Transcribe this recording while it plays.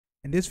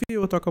In this video,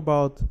 we'll talk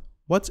about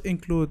what's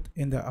included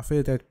in the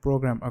affiliate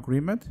program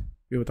agreement.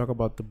 We will talk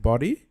about the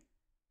body.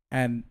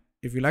 And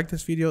if you like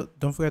this video,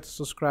 don't forget to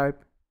subscribe.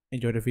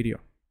 Enjoy the video.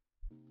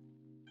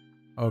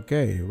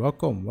 Okay,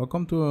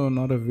 welcome to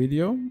another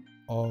video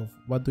of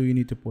what do you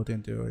need to put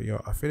into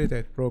your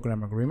affiliate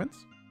program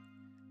agreements.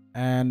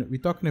 And we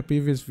talked in a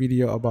previous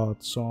video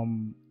about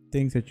some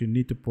things that you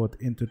need to put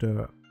into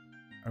the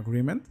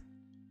agreement,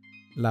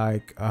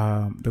 like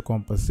the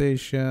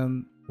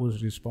compensation,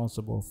 who's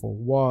responsible for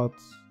what,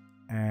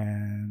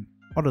 and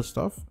other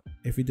stuff.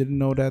 If you didn't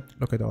know that,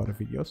 look at the other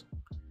videos.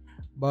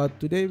 But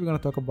today we're going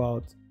to talk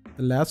about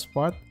the last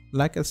part.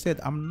 Like I said,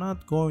 I'm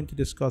not going to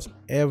discuss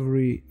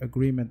every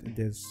agreement in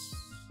this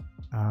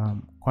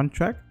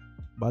contract,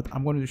 but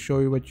I'm going to show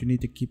you what you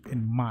need to keep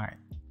in mind.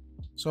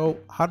 So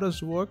how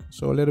does it work?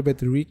 So a little bit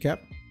to recap.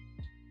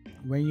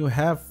 When you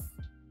have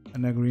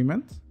an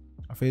agreement,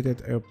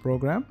 affiliated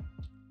program,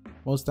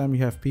 most time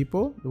you have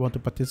people who want to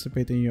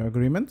participate in your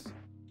agreement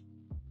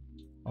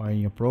or in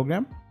your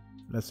program,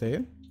 let's say,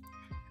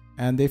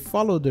 and they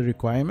follow the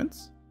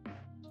requirements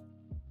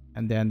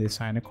and then they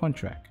sign a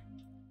contract.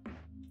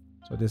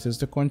 So this is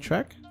the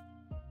contract,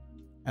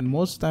 and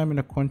most time in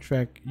a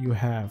contract you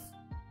have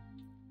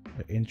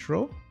the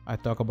intro. I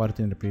talked about it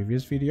in the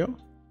previous video,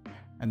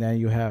 and then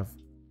you have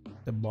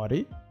the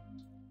body.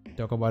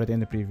 Talk about it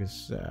in the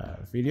previous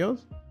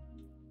videos,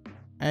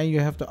 and you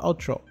have the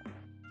outro.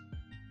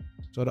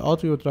 So the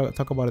outro we'll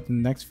talk about it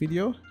in the next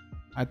video.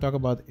 I talk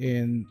about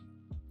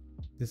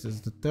this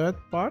is the third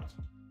part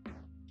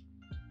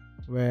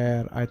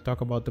where I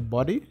talk about the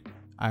body.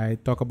 I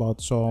talk about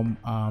some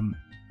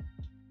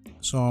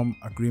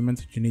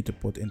agreements that you need to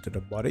put into the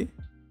body.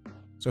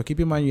 So keep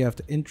in mind you have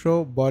the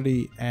intro,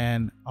 body,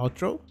 and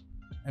outro,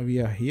 and we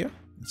are here,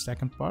 the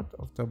second part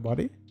of the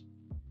body.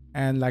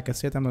 And like I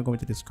said, I'm not going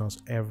to discuss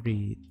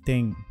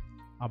everything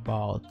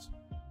about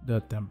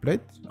the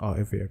template or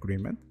every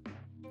agreement,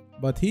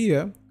 but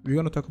here we're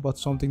going to talk about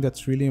something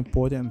that's really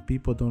important and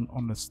people don't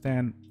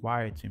understand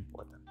why it's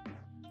important.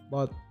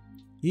 But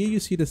here you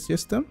see the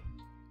system.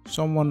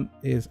 Someone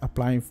is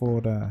applying for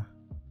the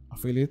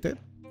affiliated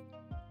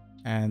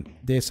and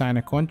they sign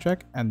a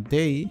contract, and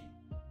they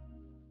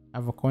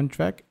have a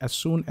contract. As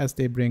soon as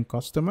they bring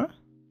customer,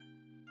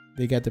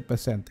 they get the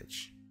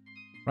percentage,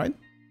 right?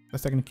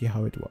 That's technically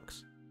how it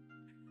works.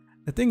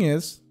 The thing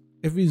is,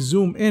 if we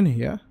zoom in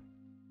here,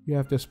 you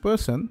have this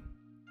person.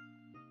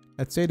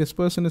 Let's say this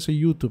person is a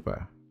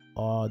YouTuber,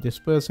 or this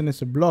person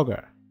is a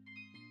blogger,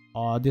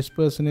 or this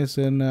person is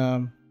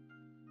an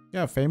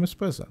famous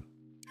person.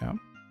 Yeah.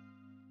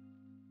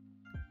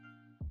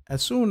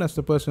 As soon as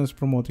the person is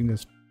promoting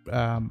this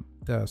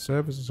the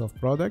services of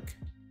product,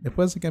 the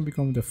person can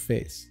become the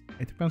face.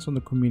 It depends on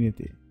the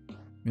community.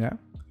 Yeah.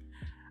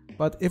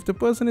 But if the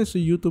person is a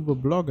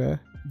YouTuber blogger,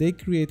 they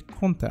create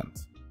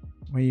content.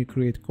 When you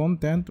create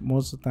content,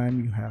 most of the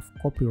time you have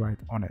copyright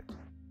on it.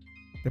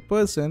 The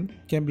person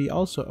can be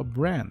also a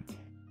brand.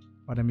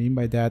 What I mean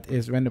by that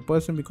is when the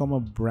person become a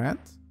brand,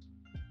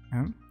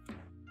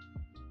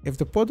 if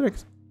the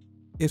product,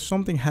 if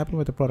something happened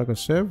with the product or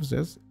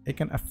services, it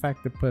can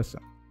affect the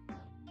person.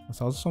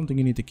 That's also something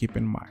you need to keep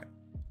in mind.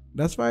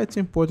 That's why it's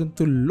important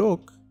to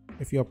look,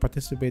 if you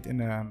participate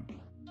in an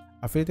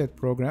affiliate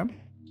program,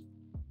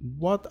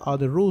 what are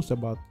the rules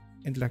about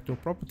intellectual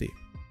property?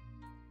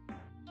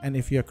 And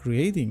if you're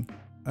creating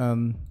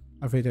an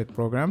affiliate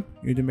program,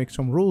 you need to make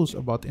some rules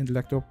about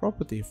intellectual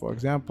property. For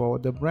example,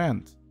 the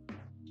brand.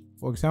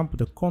 For example,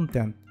 the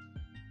content.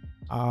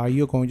 Are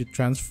you going to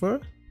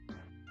transfer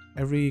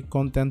every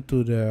content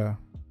to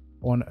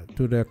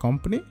the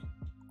company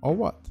or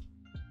what?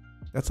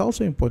 That's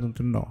also important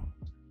to know.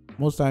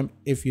 Most time,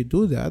 if you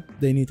do that,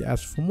 they need to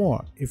ask for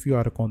more if you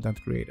are a content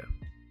creator.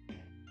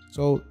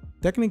 So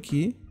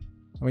technically,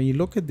 when you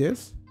look at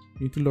this,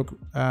 you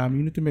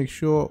need to make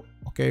sure,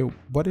 okay,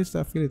 what is the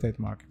affiliate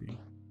marketing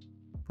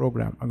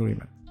program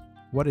agreement?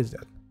 What is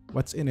that?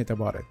 What's in it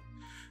about it?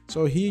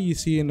 So here you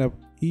see in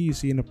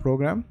a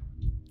program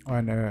or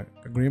in an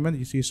agreement,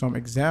 you see some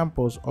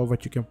examples of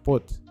what you can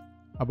put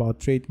about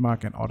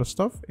trademark and other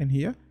stuff in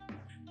here.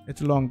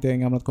 It's a long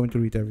thing. I'm not going to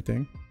read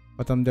everything,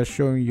 but I'm just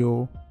showing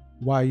you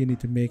why you need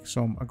to make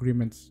some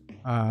agreements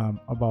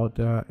about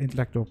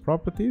intellectual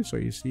property. So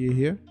you see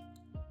here,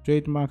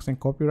 trademarks and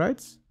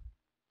copyrights.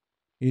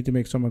 You need to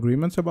make some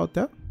agreements about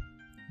that,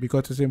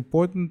 because it's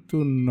important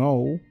to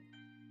know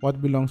what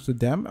belongs to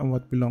them and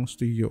what belongs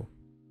to you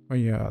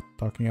when you're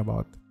talking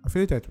about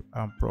affiliate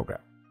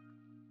program.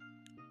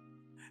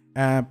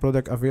 And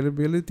product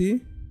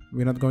availability,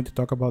 we're not going to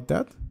talk about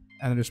that.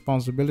 And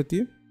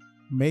responsibility,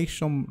 make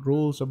some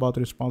rules about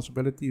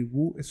responsibility.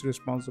 Who is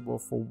responsible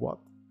for what?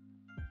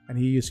 And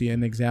here you see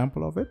an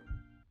example of it.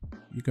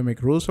 You can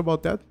make rules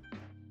about that.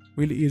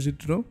 Really easy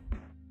to do.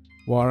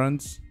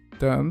 Warrants,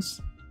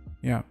 terms,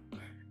 yeah,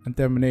 and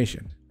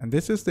termination. And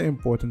this is the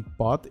important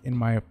part, in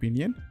my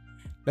opinion.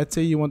 Let's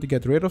say you want to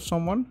get rid of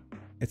someone.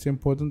 It's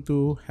important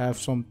to have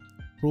some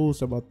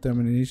rules about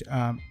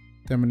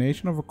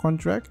termination of a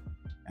contract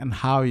and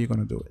how you're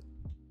going to do it.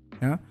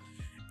 Yeah.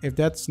 if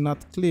that's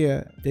not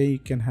clear, then you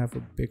can have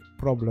a big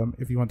problem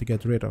if you want to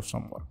get rid of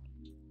someone,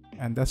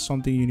 and that's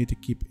something you need to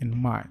keep in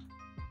mind.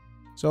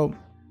 So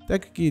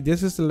technically,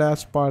 this is the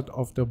last part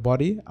of the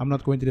body. I'm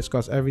not going to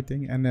discuss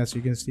everything, and as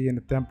you can see in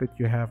the template,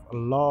 you have a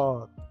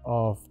lot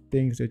of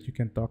things that you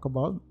can talk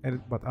about,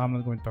 but I'm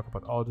not going to talk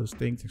about all those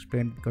things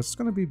explained because it's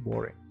going to be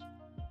boring.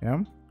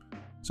 Yeah,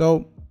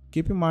 so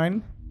keep in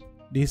mind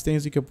these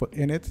things you can put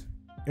in it.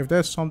 If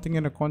there's something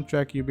in a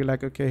contract you'll be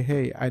like, okay,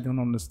 hey, I don't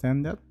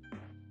understand that,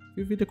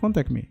 feel free to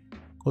contact me.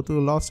 Go to the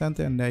law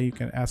center and there you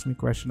can ask me a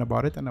question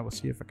about it, and I will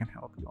see if I can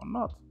help you or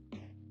not.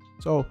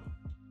 So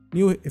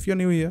if you're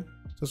new here,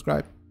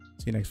 subscribe.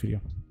 See you next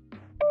video.